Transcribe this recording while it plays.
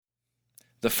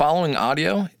The following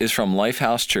audio is from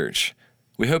Lifehouse Church.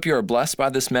 We hope you are blessed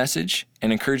by this message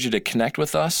and encourage you to connect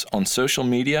with us on social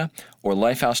media or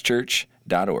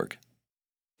lifehousechurch.org.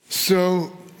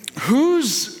 So,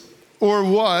 who's or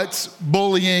what's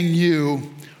bullying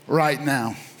you right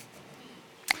now?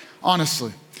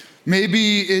 Honestly,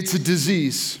 maybe it's a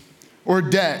disease or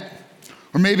debt.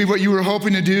 Or maybe what you were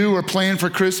hoping to do or plan for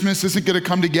Christmas isn't going to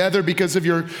come together because of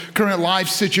your current life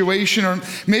situation. Or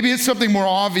maybe it's something more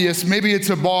obvious. Maybe it's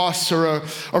a boss or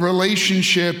a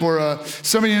relationship or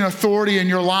somebody in authority in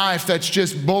your life that's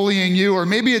just bullying you. Or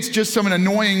maybe it's just some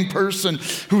annoying person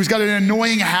who's got an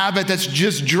annoying habit that's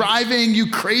just driving you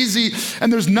crazy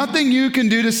and there's nothing you can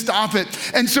do to stop it.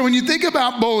 And so when you think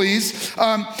about bullies,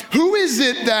 who is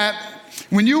it that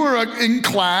when you were in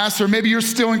class, or maybe you're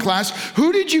still in class,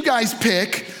 who did you guys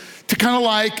pick to kind of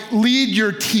like lead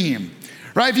your team?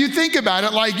 Right? If you think about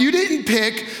it, like you didn't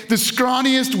pick the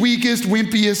scrawniest, weakest,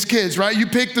 wimpiest kids, right? You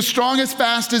picked the strongest,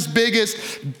 fastest,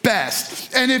 biggest,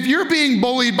 best. And if you're being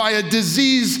bullied by a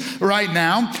disease right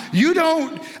now, you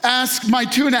don't ask my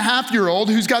 2.5-year-old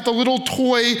who's got the little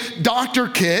toy doctor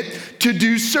kit to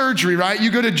do surgery, right?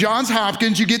 You go to Johns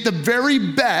Hopkins, you get the very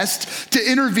best to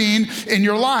intervene in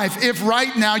your life. If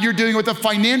right now you're dealing with a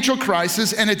financial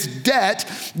crisis and it's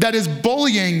debt that is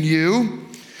bullying you,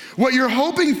 what you're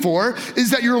hoping for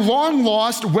is that your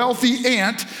long-lost wealthy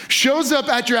aunt shows up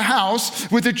at your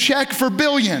house with a check for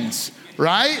billions,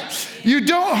 right? You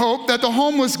don't hope that the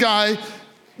homeless guy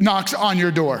knocks on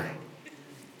your door,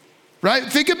 right?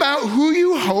 Think about who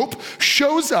you hope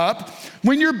shows up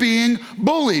when you're being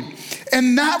bullied.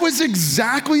 And that was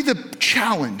exactly the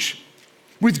challenge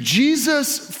with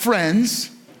Jesus'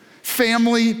 friends,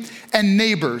 family, and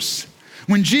neighbors.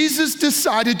 When Jesus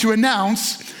decided to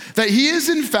announce that he is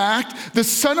in fact the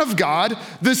Son of God,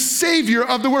 the Savior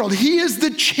of the world. He is the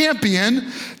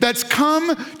champion that's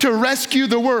come to rescue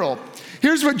the world.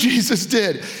 Here's what Jesus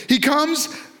did. He comes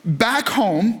back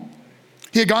home.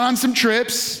 He had gone on some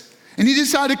trips, and he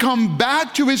decided to come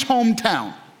back to his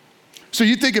hometown. So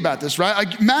you think about this, right?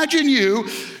 Like, imagine you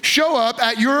show up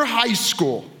at your high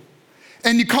school,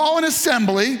 and you call an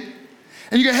assembly,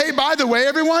 and you go, hey, by the way,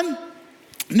 everyone,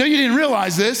 no, you didn't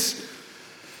realize this,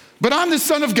 but I'm the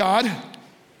Son of God,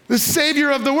 the Savior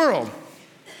of the world.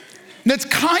 And that's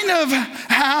kind of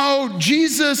how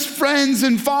Jesus' friends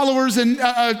and followers and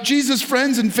Jesus'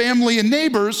 friends and family and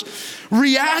neighbors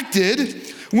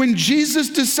reacted when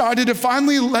Jesus decided to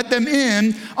finally let them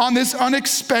in on this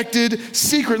unexpected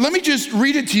secret. Let me just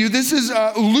read it to you. This is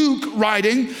Luke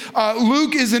writing.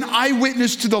 Luke is an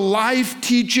eyewitness to the life,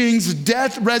 teachings,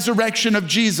 death, resurrection of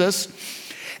Jesus.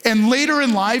 And later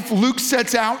in life, Luke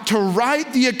sets out to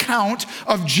write the account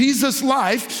of Jesus'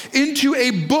 life into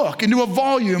a book, into a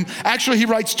volume. Actually, he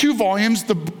writes 2 volumes,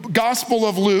 the Gospel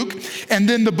of Luke and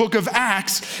then the book of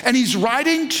Acts. And he's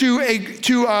writing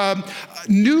to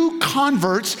new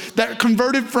converts that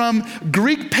converted from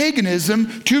Greek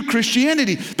paganism to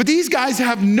Christianity. But these guys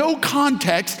have no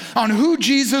context on who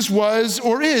Jesus was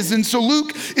or is. And so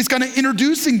Luke is kind of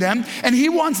introducing them, and he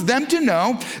wants them to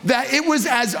know that it was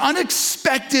as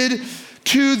unexpected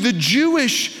to the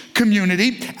Jewish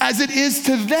community as it is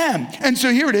to them. And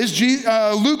so here it is.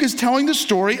 Luke is telling the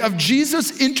story of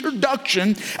Jesus'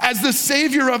 introduction as the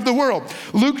Savior of the world.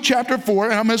 Luke chapter 4,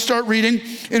 and I'm going to start reading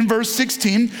in verse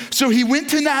 16. So he went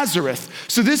to Nazareth.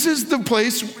 So this is the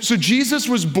place. So Jesus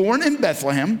was born in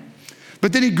Bethlehem,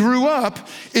 but then he grew up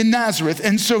in Nazareth.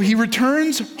 And so he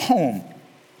returns home.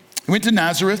 He went to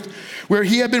Nazareth, where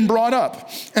he had been brought up.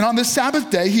 And on the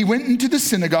Sabbath day, he went into the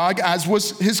synagogue, as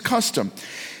was his custom.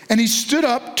 And he stood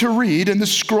up to read, and the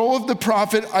scroll of the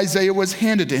prophet Isaiah was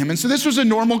handed to him. And so this was a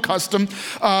normal custom.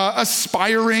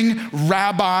 Aspiring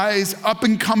rabbis,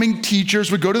 up-and-coming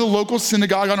teachers would go to the local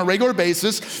synagogue on a regular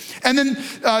basis, and then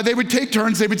they would take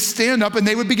turns. They would stand up, and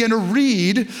they would begin to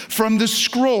read from the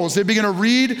scrolls. They'd begin to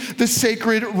read the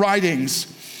sacred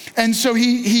writings. And so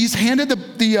he's handed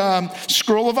the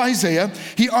scroll of Isaiah.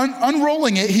 He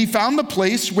unrolling it, he found the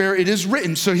place where it is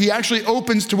written. So he actually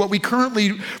opens to what we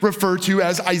currently refer to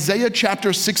as Isaiah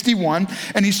chapter 61,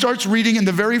 and he starts reading in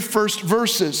the very first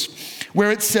verses, where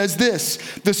it says this: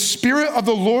 "The Spirit of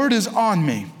the Lord is on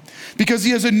me, because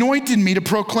he has anointed me to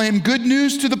proclaim good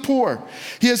news to the poor.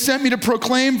 He has sent me to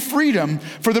proclaim freedom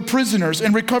for the prisoners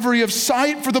and recovery of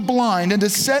sight for the blind, and to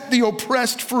set the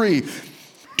oppressed free,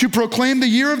 to proclaim the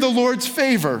year of the Lord's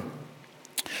favor."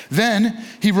 Then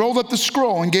he rolled up the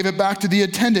scroll and gave it back to the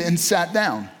attendant and sat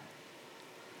down.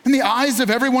 And the eyes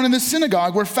of everyone in the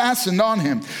synagogue were fastened on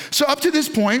him. So up to this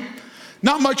point,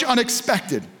 not much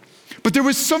unexpected, but there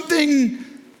was something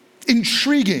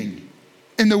intriguing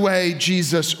in the way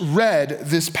Jesus read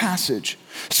this passage,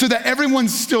 so that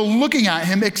everyone's still looking at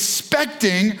him,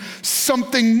 expecting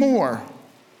something more.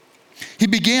 He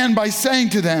began by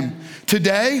saying to them,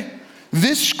 "Today,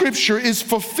 this scripture is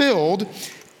fulfilled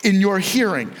in your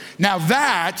hearing." Now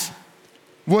that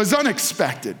was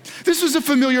unexpected. This was a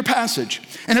familiar passage,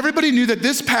 and everybody knew that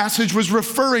this passage was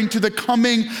referring to the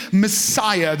coming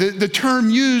Messiah, the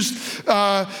term used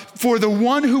for the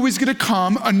one who was going to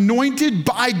come, anointed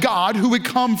by God, who would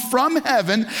come from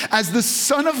heaven as the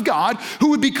Son of God, who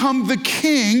would become the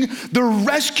King, the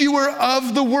rescuer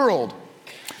of the world.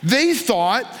 They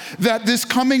thought that this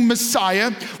coming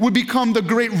Messiah would become the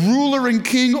great ruler and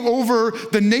king over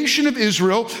the nation of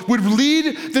Israel, would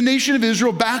lead the nation of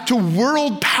Israel back to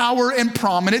world power and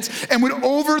prominence, and would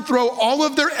overthrow all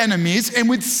of their enemies and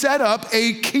would set up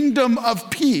a kingdom of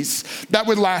peace that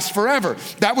would last forever.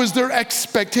 That was their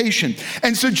expectation.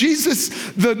 And so Jesus,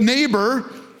 the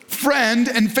neighbor, friend,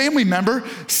 and family member,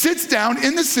 sits down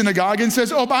in the synagogue and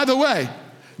says, "Oh, by the way,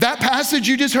 that passage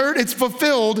you just heard, it's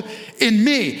fulfilled in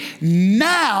me."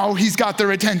 Now he's got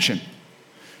their attention.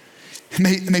 And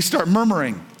they start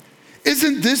murmuring,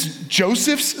 "Isn't this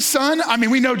Joseph's son?" I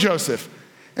mean, we know Joseph.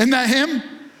 Isn't that him?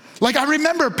 Like, I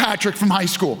remember Patrick from high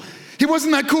school. He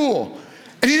wasn't that cool.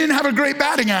 And he didn't have a great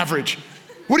batting average.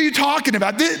 What are you talking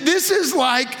about? This is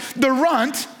like the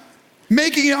runt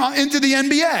making it into the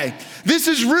NBA. This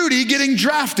is Rudy getting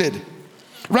drafted.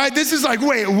 Right? This is like,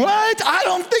 wait, what? I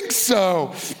don't think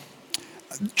so.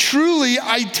 "Truly,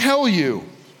 I tell you,"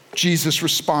 Jesus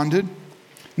responded,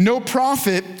 "no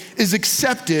prophet is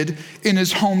accepted in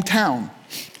his hometown."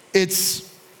 It's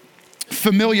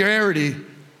familiarity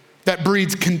that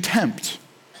breeds contempt.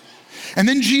 And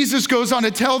then Jesus goes on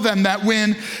to tell them that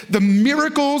when the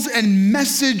miracles and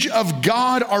message of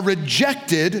God are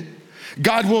rejected,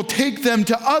 God will take them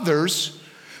to others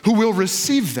who will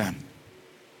receive them.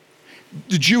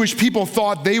 The Jewish people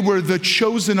thought they were the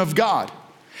chosen of God.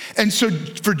 And so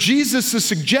for Jesus to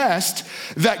suggest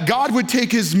that God would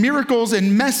take his miracles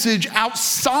and message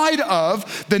outside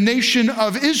of the nation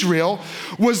of Israel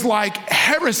was like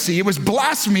heresy. It was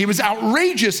blasphemy. It was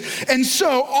outrageous. And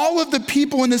so all of the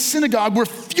people in the synagogue were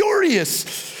furious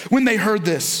when they heard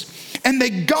this. And they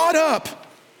got up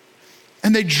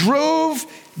and they drove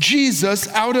Jesus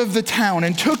out of the town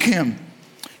and took him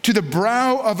to the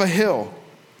brow of a hill,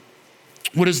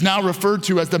 what is now referred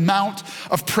to as the Mount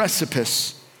of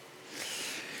Precipice.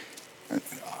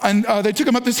 And they took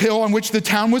him up this hill on which the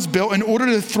town was built in order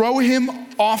to throw him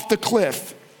off the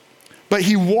cliff. But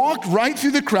he walked right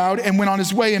through the crowd and went on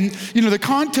his way. And the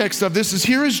context of this is,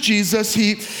 here is Jesus.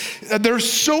 They're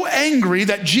so angry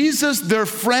that Jesus, their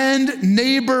friend,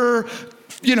 neighbor,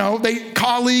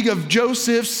 colleague of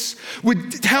Joseph's,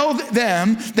 would tell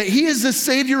them that he is the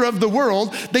Savior of the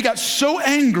world. They got so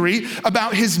angry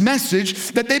about his message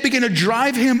that they began to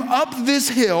drive him up this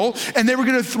hill and they were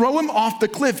going to throw him off the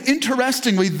cliff.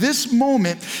 Interestingly, this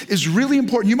moment is really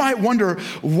important. You might wonder,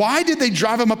 why did they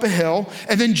drive him up a hill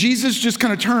and then Jesus just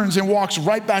kind of turns and walks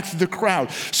right back to the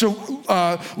crowd? So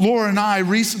Laura and I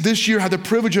this year had the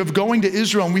privilege of going to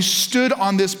Israel, and we stood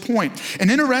on this point.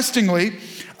 And interestingly,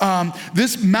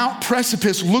 this Mount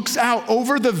Precipice looks out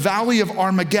over the Valley of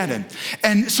Armageddon.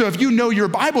 And so if you know your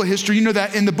Bible history, you know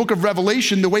that in the book of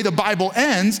Revelation, the way the Bible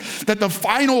ends, that the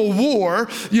final war,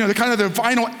 the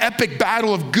final epic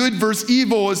battle of good versus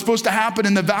evil is supposed to happen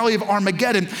in the Valley of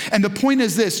Armageddon. And the point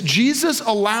is this: Jesus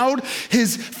allowed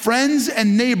his friends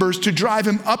and neighbors to drive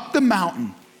him up the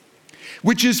mountain,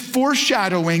 which is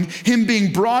foreshadowing him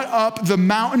being brought up the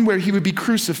mountain where he would be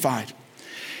crucified.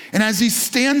 And as he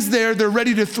stands there, they're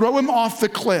ready to throw him off the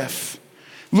cliff,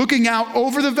 looking out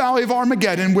over the Valley of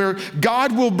Armageddon, where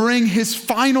God will bring his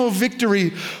final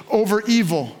victory over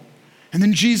evil. And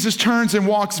then Jesus turns and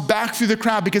walks back through the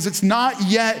crowd because it's not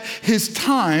yet his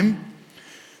time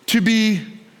to be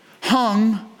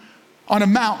hung on a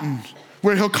mountain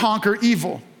where he'll conquer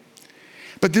evil.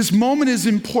 But this moment is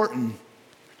important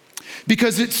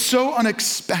because it's so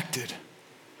unexpected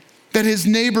that his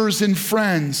neighbors and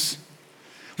friends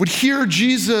would hear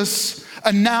Jesus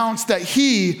announce that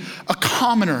he, a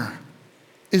commoner,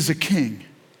 is a king.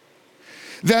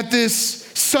 That this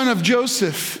son of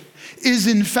Joseph is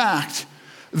in fact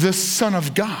the Son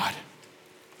of God.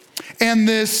 And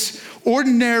this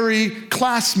ordinary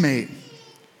classmate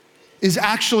is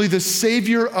actually the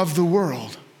Savior of the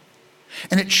world.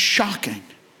 And it's shocking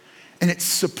and it's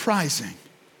surprising,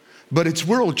 but it's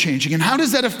world changing. And how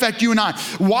does that affect you and I?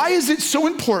 Why is it so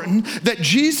important that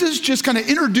Jesus just kind of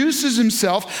introduces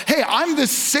himself? Hey, I'm the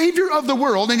Savior of the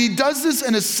world. And he does this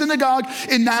in a synagogue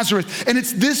in Nazareth. And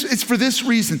it's for this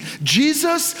reason.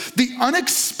 Jesus, the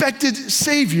unexpected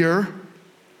Savior,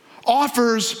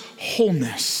 offers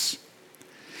wholeness.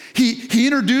 He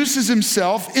introduces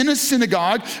himself in a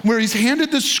synagogue where he's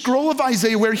handed the scroll of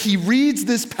Isaiah where he reads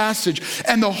this passage.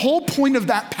 And the whole point of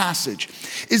that passage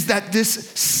is that this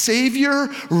Savior,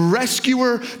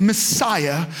 rescuer,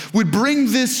 Messiah would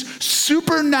bring this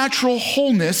supernatural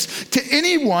wholeness to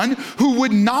anyone who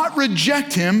would not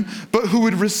reject him, but who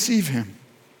would receive him.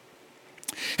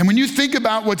 And when you think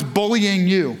about what's bullying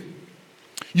you,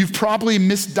 you've probably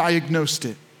misdiagnosed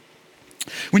it.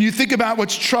 When you think about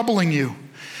what's troubling you,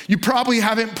 you probably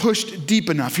haven't pushed deep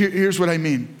enough. Here's what I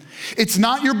mean. It's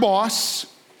not your boss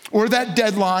or that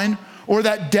deadline or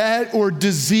that debt or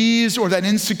disease or that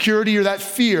insecurity or that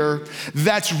fear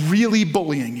that's really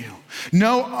bullying you.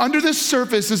 No, under the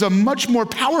surface is a much more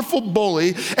powerful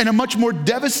bully and a much more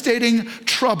devastating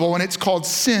trouble, and it's called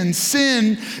sin.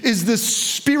 Sin is the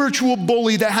spiritual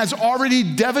bully that has already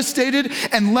devastated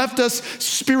and left us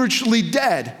spiritually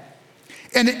dead.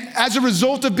 And as a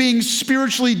result of being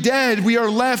spiritually dead, we are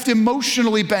left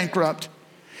emotionally bankrupt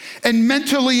and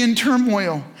mentally in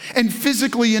turmoil and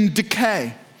physically in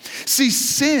decay. See,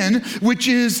 sin, which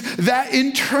is that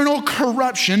internal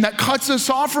corruption that cuts us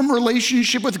off from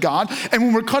relationship with God. And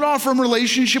when we're cut off from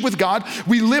relationship with God,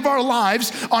 we live our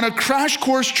lives on a crash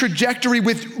course trajectory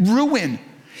with ruin,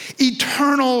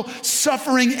 eternal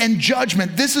suffering and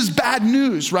judgment. This is bad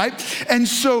news, right? And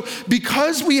so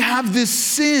because we have this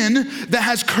sin that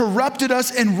has corrupted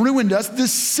us and ruined us,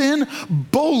 this sin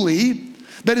bully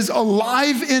that is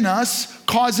alive in us,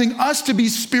 causing us to be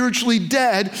spiritually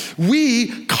dead,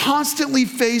 we constantly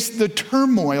face the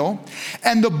turmoil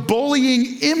and the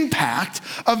bullying impact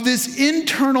of this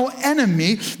internal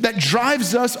enemy that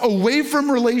drives us away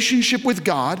from relationship with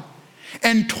God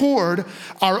and toward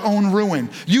our own ruin.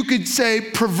 You could say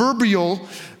proverbial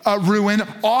ruin,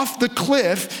 off the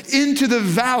cliff into the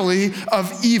valley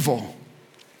of evil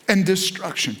and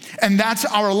destruction. And that's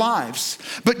our lives.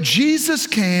 But Jesus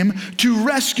came to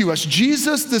rescue us.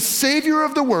 Jesus, the Savior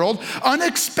of the world,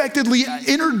 unexpectedly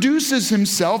introduces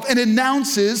himself and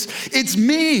announces, "It's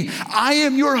me. I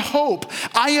am your hope.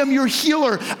 I am your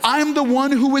healer. I'm the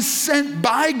one who was sent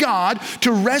by God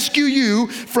to rescue you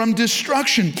from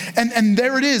destruction." And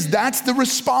there it is. That's the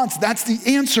response. That's the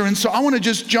answer. And so I want to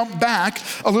just jump back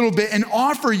a little bit and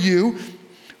offer you,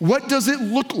 what does it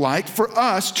look like for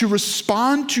us to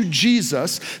respond to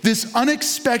Jesus, this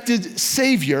unexpected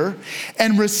Savior,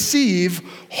 and receive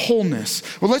wholeness?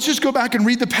 Well, let's just go back and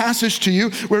read the passage to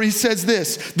you where he says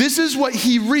this. This is what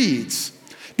he reads,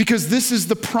 because this is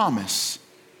the promise.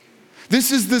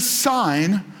 This is the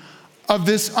sign of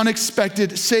this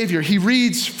unexpected Savior. He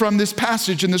reads from this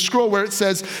passage in the scroll where it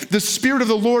says, "The Spirit of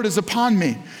the Lord is upon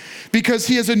me, because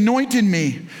he has anointed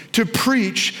me to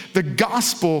preach the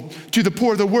gospel to the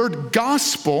poor." The word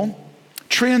gospel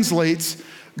translates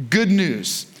good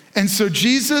news. And so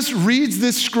Jesus reads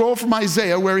this scroll from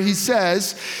Isaiah where he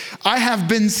says, "I have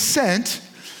been sent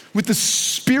with the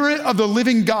Spirit of the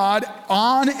living God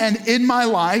on and in my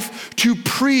life to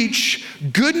preach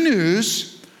good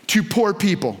news to poor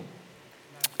people."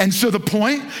 And so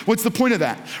what's the point of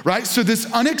that, right? So this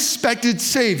unexpected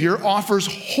Savior offers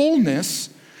wholeness,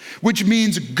 which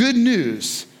means good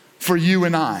news for you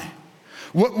and I.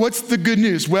 What's the good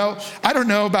news? Well, I don't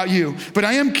know about you, but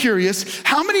I am curious.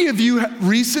 How many of you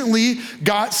recently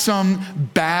got some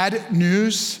bad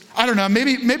news? I don't know,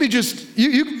 maybe just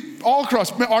you all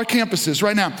across our campuses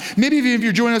right now. Maybe if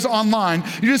you're joining us online,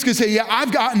 you're just gonna say, "Yeah,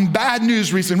 I've gotten bad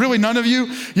news recently." Really, none of you,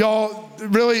 y'all,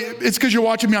 really, it's because you're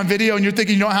watching me on video and you're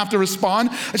thinking you don't have to respond.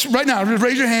 Right now,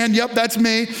 raise your hand. Yep, that's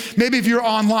me. Maybe if you're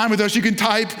online with us, you can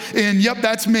type in, "Yep,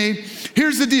 that's me."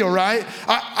 Here's the deal, right?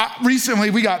 Recently,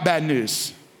 we got bad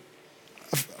news.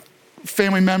 A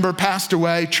family member passed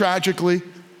away tragically.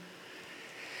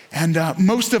 And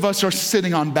most of us are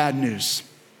sitting on bad news.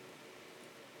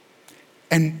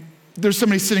 And there's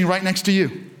somebody sitting right next to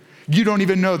you. You don't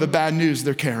even know the bad news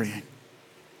they're carrying.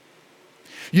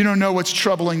 You don't know what's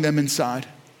troubling them inside.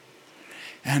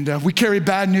 And we carry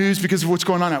bad news because of what's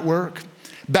going on at work,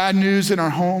 bad news in our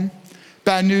home,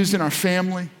 bad news in our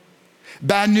family,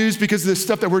 bad news because of the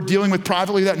stuff that we're dealing with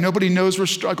privately that nobody knows we're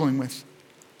struggling with.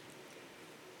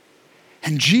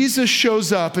 And Jesus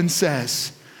shows up and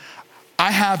says,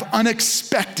 "I have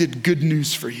unexpected good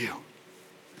news for you.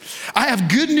 I have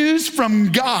good news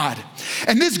from God.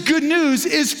 And this good news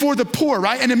is for the poor,"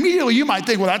 right? And immediately you might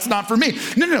think, "Well, that's not for me."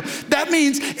 No. That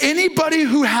means anybody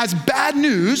who has bad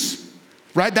news,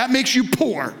 right? That makes you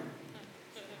poor,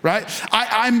 right?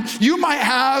 You might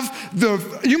have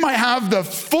the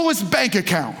fullest bank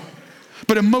account,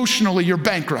 but emotionally you're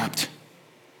bankrupt.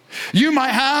 You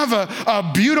might have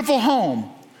a beautiful home,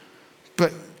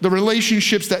 but the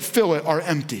relationships that fill it are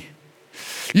empty.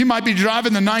 You might be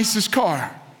driving the nicest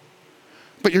car,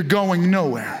 but you're going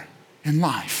nowhere in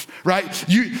life, right?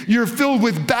 You're filled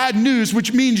with bad news,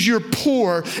 which means you're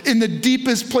poor in the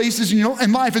deepest places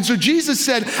in life. And so Jesus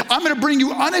said, I'm going to bring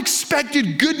you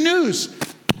unexpected good news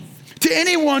to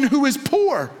anyone who is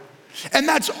poor. And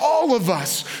that's all of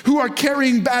us who are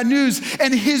carrying bad news.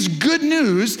 And his good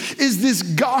news is this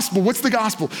gospel. What's the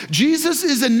gospel? Jesus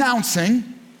is announcing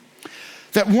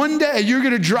that one day you're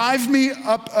going to drive me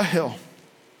up a hill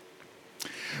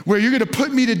where you're going to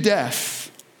put me to death.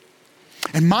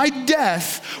 And my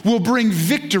death will bring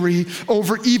victory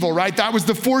over evil, right? That was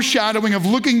the foreshadowing of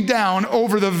looking down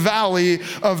over the valley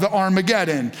of the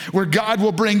Armageddon, where God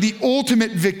will bring the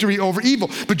ultimate victory over evil.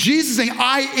 But Jesus is saying,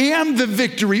 I am the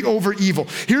victory over evil.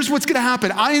 Here's what's going to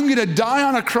happen. I am going to die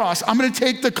on a cross. I'm going to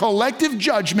take the collective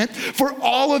judgment for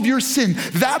all of your sin.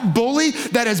 That bully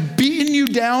that has beaten you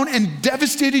down and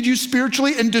devastated you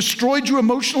spiritually and destroyed you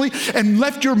emotionally and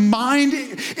left your mind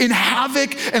in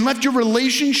havoc and left your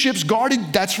relationships guarded.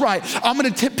 That's right. I'm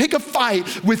going to pick a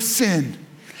fight with sin.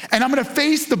 And I'm going to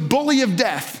face the bully of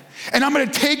death. And I'm going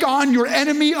to take on your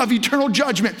enemy of eternal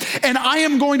judgment. And I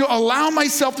am going to allow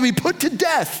myself to be put to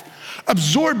death,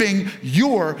 absorbing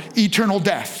your eternal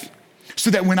death.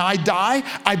 So that when I die,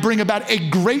 I bring about a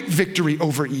great victory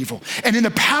over evil. And in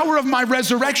the power of my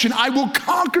resurrection, I will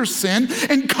conquer sin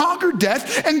and conquer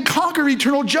death and conquer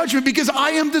eternal judgment, because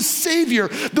I am the Savior,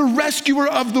 the rescuer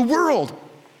of the world.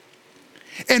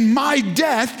 And my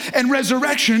death and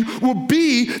resurrection will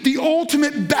be the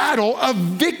ultimate battle of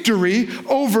victory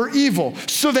over evil,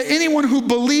 so that anyone who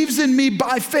believes in me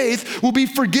by faith will be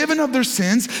forgiven of their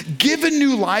sins, given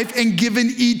new life, and given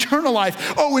eternal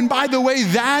life. Oh, and by the way,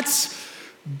 that's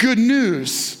good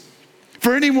news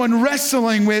for anyone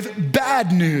wrestling with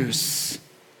bad news.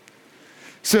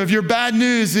 So if your bad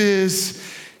news is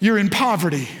you're in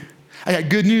poverty, I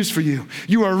got good news for you.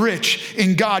 You are rich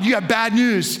in God. You have bad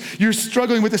news. You're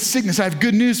struggling with a sickness. I have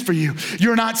good news for you.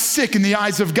 You're not sick in the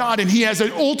eyes of God, and he has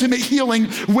an ultimate healing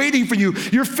waiting for you.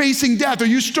 You're facing death, or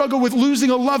you struggle with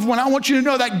losing a loved one. I want you to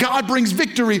know that God brings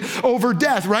victory over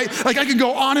death, right? Like, I could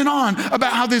go on and on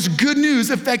about how this good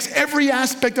news affects every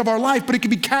aspect of our life, but it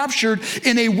can be captured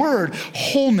in a word: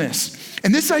 wholeness.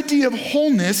 And this idea of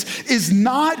wholeness is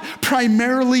not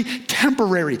primarily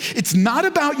temporary. It's not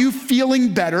about you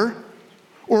feeling better,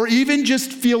 or even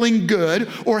just feeling good,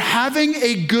 or having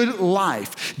a good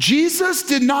life. Jesus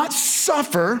did not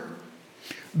suffer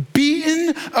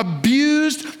beaten,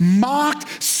 abused,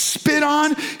 mocked, spit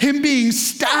on, him being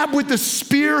stabbed with a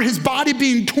spear, his body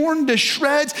being torn to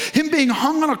shreds, him being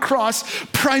hung on a cross,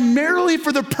 primarily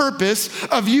for the purpose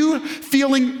of you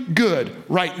feeling good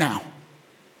right now.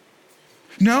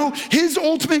 No, his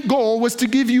ultimate goal was to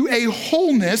give you a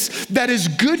wholeness that is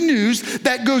good news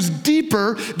that goes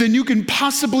deeper than you can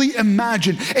possibly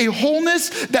imagine. A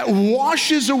wholeness that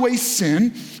washes away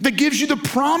sin, that gives you the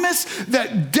promise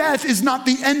that death is not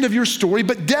the end of your story,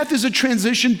 but death is a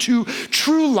transition to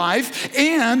true life,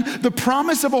 and the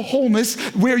promise of a wholeness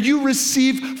where you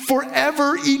receive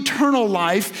forever eternal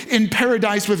life in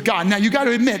paradise with God. Now, you got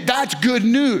to admit, that's good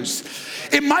news.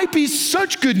 It might be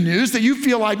such good news that you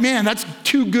feel like, man, that's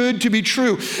too good to be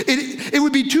true. It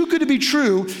would be too good to be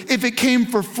true if it came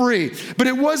for free. But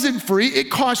it wasn't free. It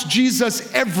cost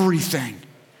Jesus everything.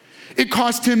 It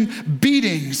cost him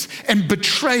beatings and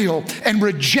betrayal and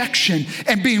rejection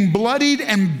and being bloodied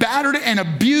and battered and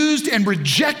abused and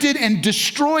rejected and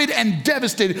destroyed and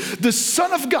devastated. The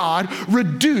Son of God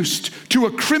reduced to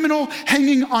a criminal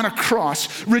hanging on a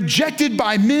cross, rejected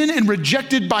by men and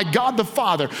rejected by God the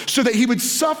Father, so that he would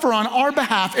suffer on our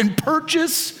behalf and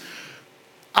purchase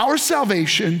our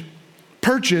salvation,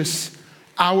 purchase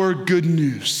our good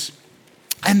news.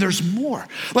 And there's more.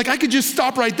 Like, I could just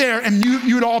stop right there and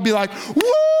you would all be like,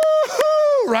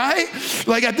 woo-hoo, right?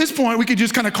 Like, at this point, we could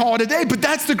just kind of call it a day. But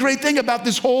that's the great thing about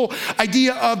this whole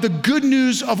idea of the good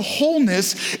news of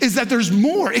wholeness, is that there's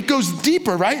more. It goes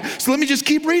deeper, right? So let me just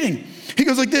keep reading. He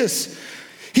goes like this: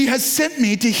 he has sent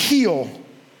me to heal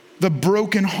the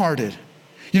brokenhearted.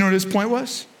 You know what his point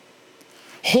was?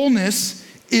 Wholeness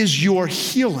is your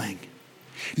healing.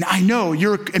 Now, I know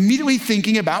you're immediately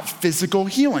thinking about physical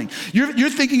healing. You're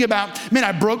thinking about, man,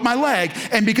 I broke my leg,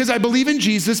 and because I believe in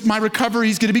Jesus, my recovery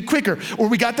is going to be quicker. Or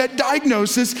we got that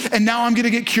diagnosis, and now I'm going to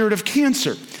get cured of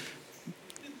cancer.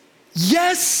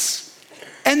 Yes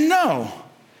and no.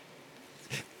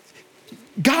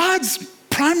 God's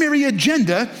primary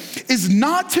agenda is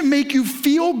not to make you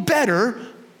feel better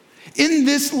in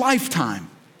this lifetime.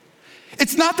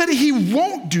 It's not that he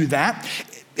won't do that.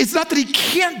 It's not that he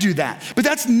can't do that, but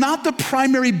that's not the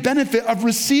primary benefit of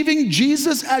receiving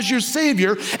Jesus as your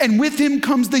Savior, and with him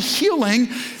comes the healing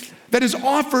that is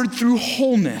offered through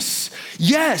wholeness.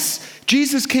 Yes,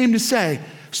 Jesus came to say,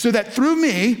 so that through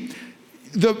me,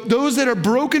 those that are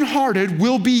brokenhearted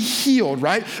will be healed,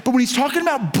 right? But when he's talking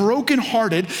about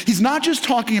brokenhearted, he's not just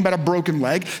talking about a broken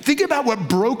leg. Think about what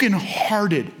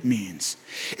brokenhearted means.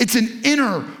 It's an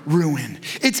inner ruin.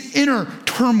 It's inner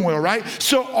turmoil, right?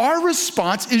 So our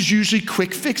response is usually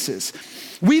quick fixes.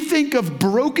 We think of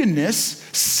brokenness,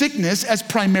 sickness, as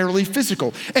primarily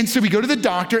physical. And so we go to the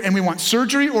doctor and we want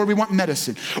surgery or we want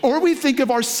medicine. Or we think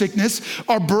of our sickness,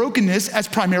 our brokenness, as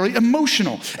primarily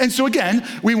emotional. And so again,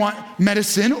 we want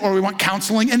medicine or we want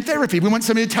counseling and therapy. We want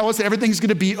somebody to tell us that everything's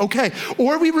gonna be okay.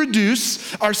 Or we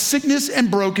reduce our sickness and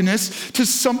brokenness to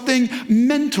something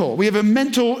mental. We have a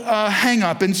mental hang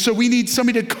up, and so we need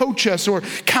somebody to coach us or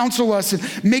counsel us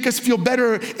and make us feel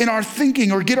better in our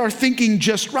thinking or get our thinking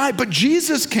just right. But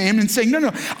Jesus came and saying, no,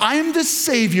 I am the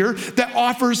Savior that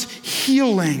offers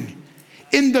healing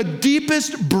in the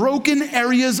deepest broken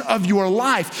areas of your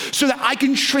life so that I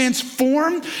can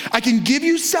transform, I can give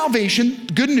you salvation,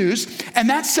 good news, and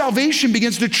that salvation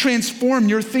begins to transform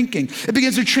your thinking. It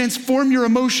begins to transform your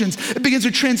emotions. It begins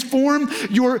to transform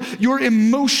your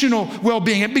emotional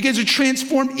well-being. It begins to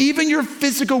transform even your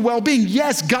physical well-being.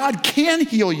 Yes, God can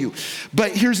heal you,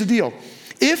 but here's the deal.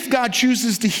 If God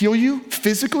chooses to heal you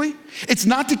physically, it's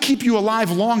not to keep you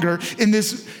alive longer in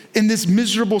this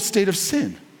miserable state of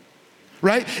sin,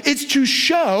 right? It's to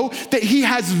show that he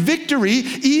has victory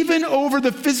even over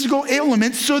the physical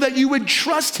ailments so that you would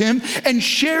trust him and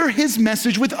share his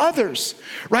message with others,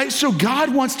 right? So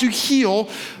God wants to heal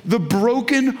the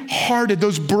brokenhearted,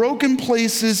 those broken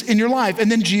places in your life.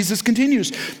 And then Jesus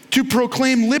continues to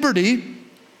proclaim liberty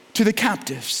to the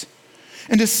captives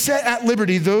and to set at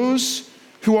liberty those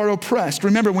who are oppressed.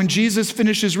 Remember, when Jesus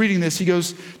finishes reading this, he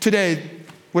goes, today,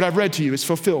 what I've read to you is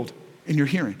fulfilled in your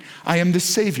hearing. I am the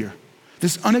Savior,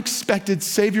 this unexpected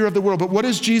Savior of the world. But what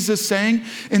is Jesus saying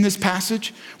in this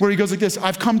passage where he goes like this?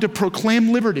 I've come to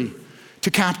proclaim liberty to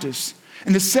captives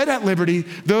and to set at liberty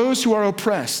those who are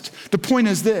oppressed. The point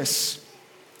is this,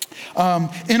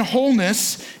 in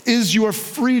wholeness is your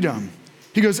freedom.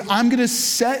 He goes, I'm gonna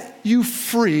set you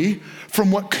free from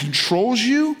what controls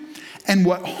you and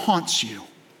what haunts you.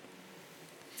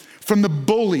 From the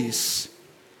bullies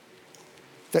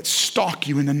that stalk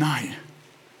you in the night,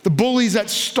 the bullies that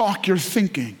stalk your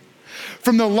thinking,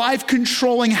 from the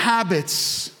life-controlling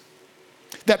habits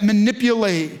that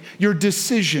manipulate your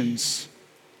decisions,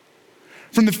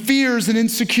 from the fears and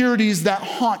insecurities that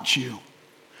haunt you.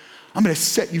 I'm gonna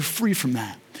set you free from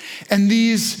that. And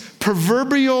these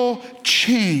proverbial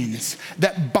chains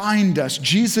that bind us,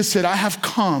 Jesus said, I have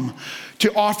come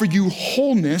to offer you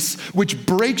wholeness, which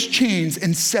breaks chains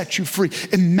and sets you free.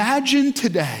 Imagine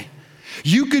today,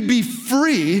 you could be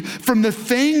free from the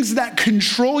things that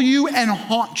control you and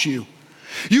haunt you.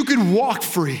 You could walk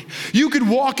free. You could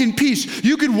walk in peace.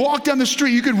 You could walk down the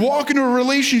street. You could walk into a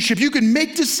relationship. You could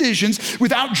make decisions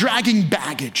without dragging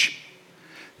baggage.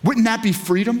 Wouldn't that be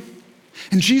freedom?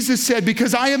 And Jesus said,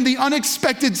 because I am the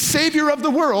unexpected Savior of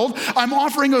the world, I'm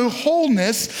offering a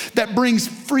wholeness that brings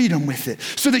freedom with it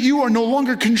so that you are no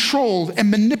longer controlled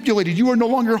and manipulated. You are no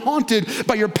longer haunted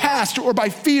by your past or by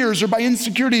fears or by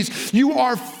insecurities. You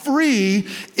are free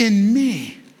in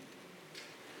me.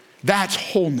 That's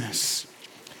wholeness.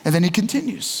 And then he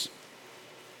continues.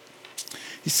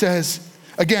 He says,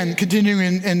 again,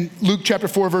 continuing in Luke chapter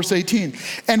 4, verse 18,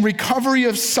 and recovery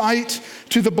of sight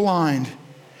to the blind.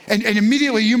 And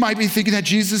immediately you might be thinking that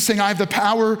Jesus is saying, I have the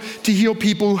power to heal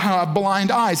people who have blind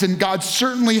eyes. And God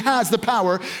certainly has the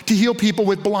power to heal people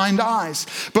with blind eyes.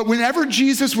 But whenever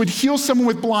Jesus would heal someone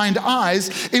with blind eyes,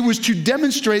 it was to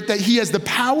demonstrate that he has the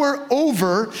power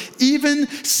over even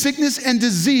sickness and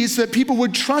disease so that people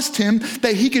would trust him,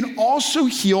 that he can also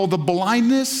heal the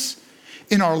blindness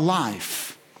in our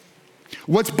life.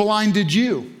 What's blinded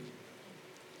you?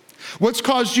 What's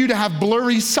caused you to have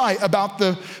blurry sight about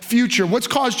the future? What's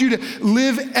caused you to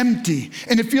live empty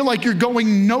and to feel like you're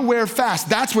going nowhere fast?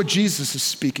 That's what Jesus is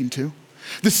speaking to.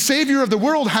 The Savior of the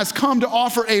world has come to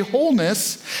offer a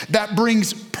wholeness that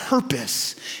brings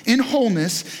purpose. In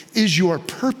wholeness is your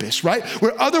purpose, right?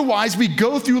 Where otherwise we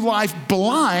go through life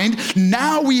blind,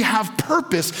 now we have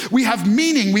purpose, we have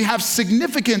meaning, we have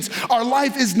significance. Our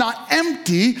life is not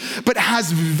empty, but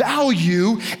has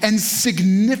value and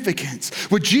significance.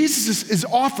 What Jesus is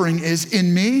offering is,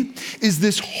 in me, is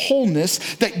this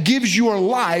wholeness that gives your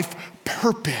life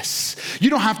purpose. You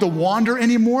don't have to wander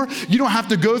anymore. You don't have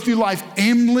to go through life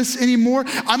aimless anymore.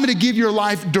 I'm going to give your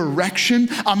life direction.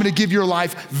 I'm going to give your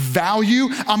life value.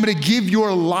 I'm going to give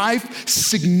your life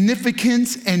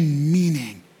significance and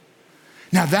meaning.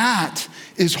 Now that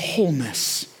is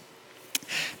wholeness.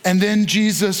 And then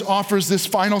Jesus offers this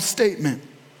final statement.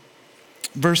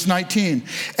 Verse 19,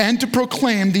 and to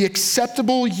proclaim the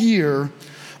acceptable year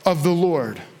of the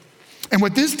Lord. And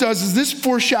what this does is this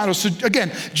foreshadows. So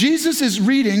again, Jesus is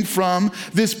reading from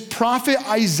this prophet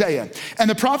Isaiah. And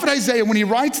the prophet Isaiah, when he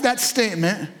writes that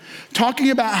statement,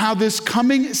 talking about how this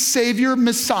coming Savior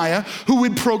Messiah who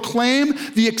would proclaim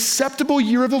the acceptable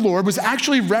year of the Lord was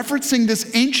actually referencing this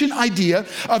ancient idea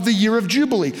of the year of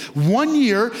Jubilee. 1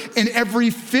 year in every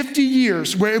 50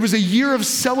 years, where it was a year of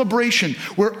celebration,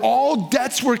 where all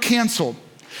debts were canceled,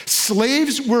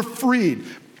 slaves were freed.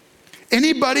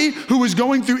 Anybody who was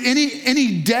going through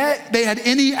any debt, they had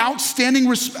any outstanding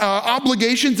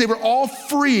obligations, they were all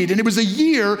freed. And it was a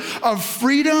year of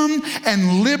freedom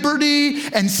and liberty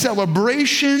and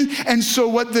celebration. And so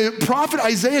what the prophet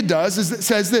Isaiah does is it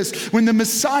says this: when the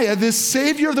Messiah, this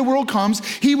Savior of the world comes,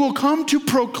 he will come to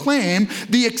proclaim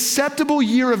the acceptable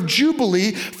year of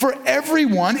Jubilee for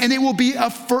everyone, and it will be a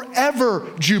forever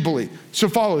Jubilee. So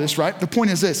follow this, right? The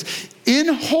point is this: in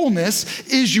wholeness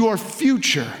is your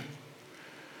future.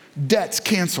 Debt's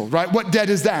canceled, right? What debt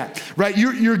is that, right?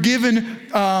 You're given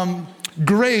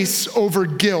grace over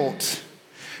guilt.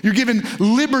 You're given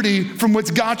liberty from what's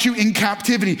got you in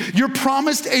captivity. You're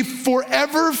promised a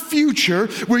forever future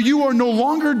where you are no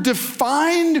longer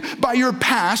defined by your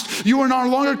past. You are no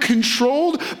longer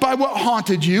controlled by what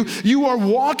haunted you. You are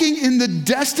walking in the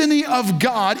destiny of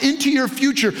God into your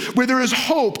future, where there is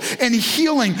hope and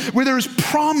healing, where there is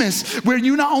promise, where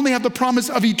you not only have the promise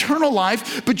of eternal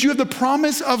life, but you have the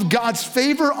promise of God's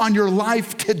favor on your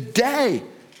life today.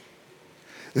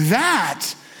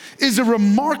 That is a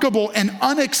remarkable and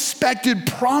unexpected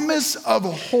promise of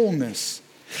wholeness.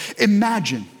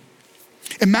 Imagine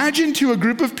to a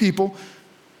group of people,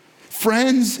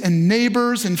 friends and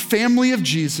neighbors and family of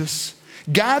Jesus,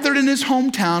 gathered in his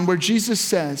hometown, where Jesus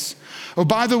says, oh,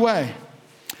 by the way,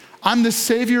 I'm the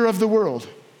Savior of the world,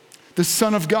 the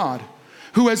Son of God,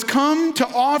 who has come to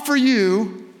offer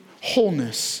you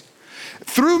wholeness.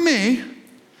 Through me,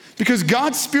 because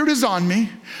God's Spirit is on me,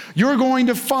 you're going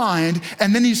to find,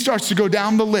 and then he starts to go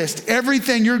down the list,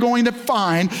 everything you're going to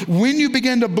find when you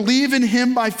begin to believe in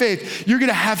him by faith. You're going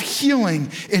to have healing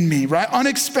in me, right?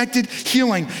 Unexpected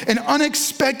healing, and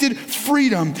unexpected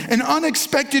freedom, and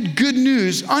unexpected good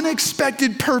news,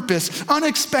 unexpected purpose,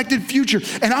 unexpected future.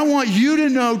 And I want you to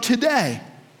know today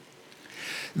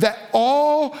that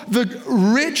all the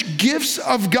rich gifts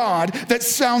of God that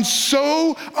sound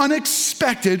so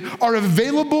unexpected are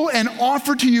available and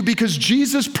offered to you because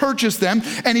Jesus purchased them,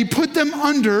 and he put them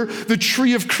under the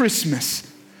tree of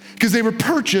Christmas because they were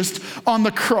purchased on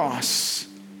the cross.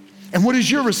 And what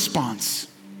is your response?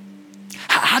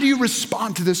 How do you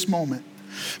respond to this moment?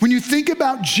 When you think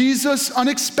about Jesus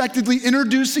unexpectedly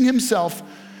introducing himself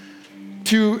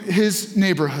to his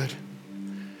neighborhood,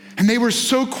 and they were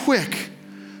so quick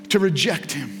to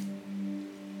reject him.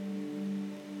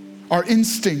 Our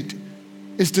instinct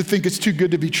is to think it's too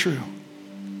good to be true.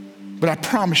 But I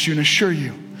promise you and assure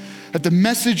you that the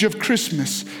message of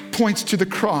Christmas points to the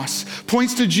cross,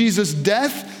 points to Jesus'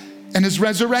 death and his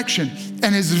resurrection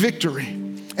and his victory.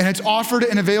 And it's offered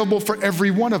and available for every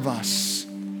one of us.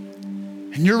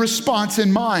 And your response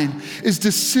and mine is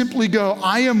to simply go,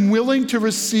 I am willing to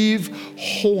receive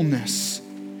wholeness.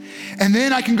 And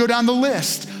then I can go down the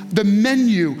list, the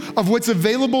menu of what's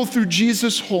available through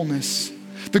Jesus' wholeness.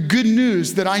 The good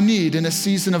news that I need in a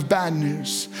season of bad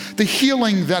news. The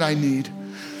healing that I need.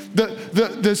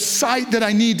 The sight that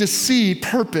I need to see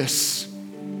purpose.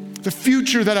 The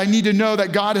future that I need to know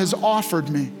that God has offered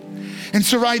me. And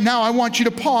so right now I want you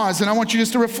to pause and I want you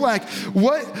just to reflect.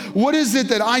 What is it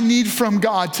that I need from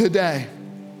God today?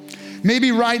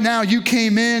 Maybe right now you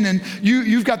came in and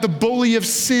you've got the bully of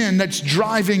sin that's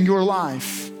driving your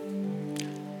life.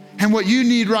 And what you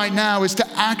need right now is to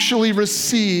actually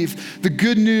receive the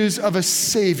good news of a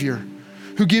Savior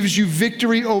who gives you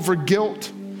victory over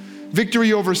guilt,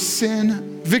 victory over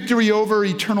sin, victory over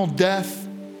eternal death.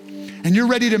 And you're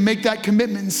ready to make that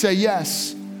commitment and say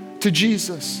yes to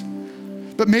Jesus.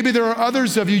 But maybe there are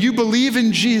others of you, you believe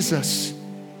in Jesus,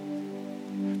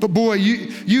 but boy,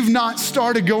 you've not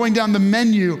started going down the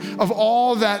menu of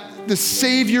all that the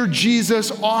Savior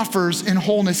Jesus offers in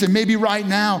wholeness. And maybe right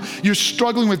now you're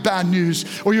struggling with bad news,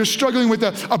 or you're struggling with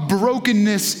a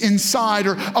brokenness inside,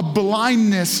 or a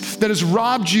blindness that has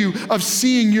robbed you of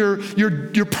seeing your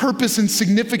purpose and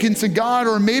significance in God,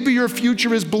 or maybe your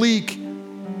future is bleak.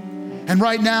 And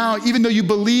right now, even though you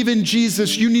believe in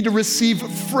Jesus, you need to receive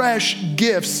fresh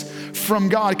gifts from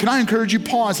God. Can I encourage you,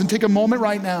 pause and take a moment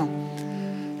right now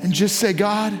and just say,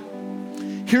 God,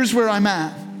 here's where I'm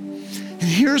at. And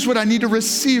here's what I need to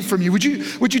receive from you. Would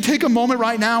you take a moment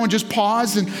right now and just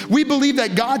pause? And we believe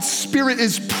that God's Spirit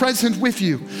is present with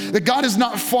you, that God is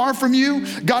not far from you.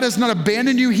 God has not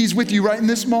abandoned you. He's with you right in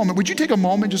this moment. Would you take a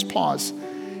moment, just pause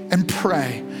and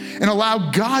pray and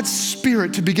allow God's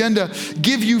Spirit to begin to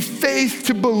give you faith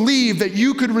to believe that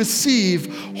you could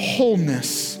receive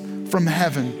wholeness from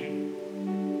heaven.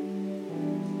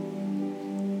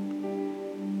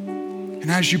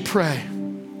 And as you pray,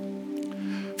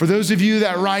 for those of you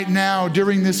that right now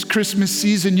during this Christmas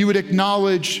season, you would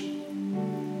acknowledge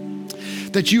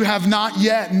that you have not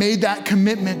yet made that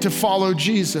commitment to follow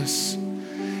Jesus.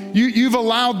 You've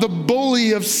allowed the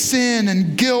bully of sin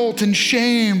and guilt and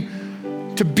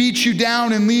shame to beat you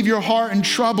down and leave your heart in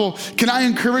trouble. Can I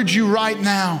encourage you right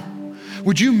now?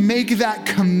 Would you make that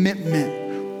commitment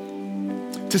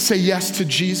to say yes to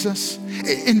Jesus?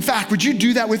 In fact, would you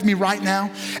do that with me right now?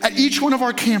 At each one of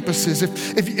our campuses,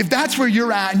 if that's where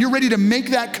you're at and you're ready to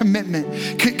make that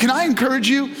commitment, can I encourage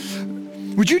you?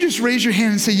 Would you just raise your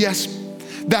hand and say, yes,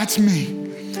 that's me.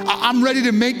 I'm ready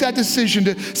to make that decision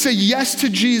to say yes to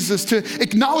Jesus, to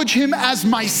acknowledge him as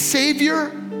my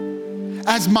Savior,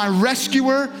 as my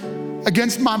rescuer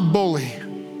against my bully.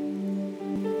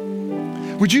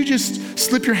 Would you just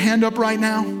slip your hand up right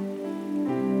now?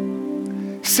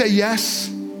 Say yes.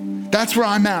 That's where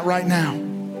I'm at right now.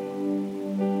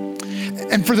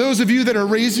 And for those of you that are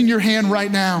raising your hand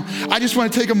right now, I just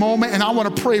want to take a moment and I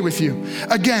want to pray with you.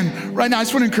 Again, right now, I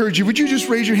just want to encourage you. Would you just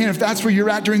raise your hand if that's where you're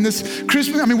at during this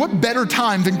Christmas? I mean, what better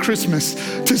time than Christmas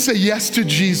to say yes to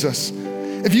Jesus?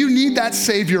 If you need that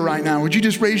Savior right now, would you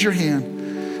just raise your hand?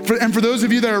 And for those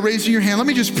of you that are raising your hand, let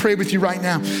me just pray with you right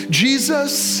now.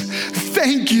 Jesus,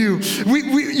 thank you.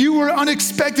 You were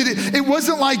unexpected. It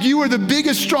wasn't like you were the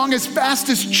biggest, strongest,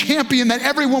 fastest champion that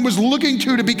everyone was looking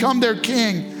to become their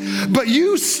king. But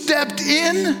you stepped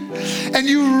in and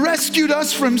you rescued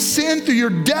us from sin through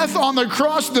your death on the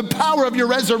cross, the power of your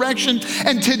resurrection.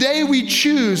 And today we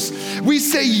choose. We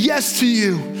say yes to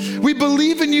you. We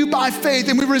believe in you by faith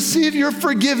and we receive your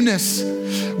forgiveness.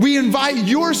 We invite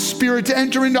your Spirit to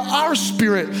enter into our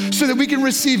spirit so that we can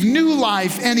receive new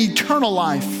life and eternal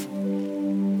life.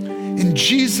 In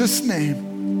Jesus'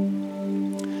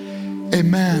 name,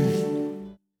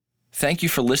 amen. Thank you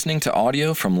for listening to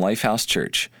audio from Lifehouse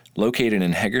Church, located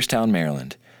in Hagerstown,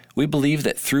 Maryland. We believe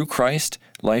that through Christ,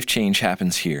 life change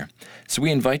happens here. So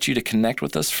we invite you to connect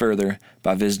with us further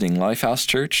by visiting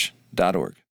lifehousechurch.org.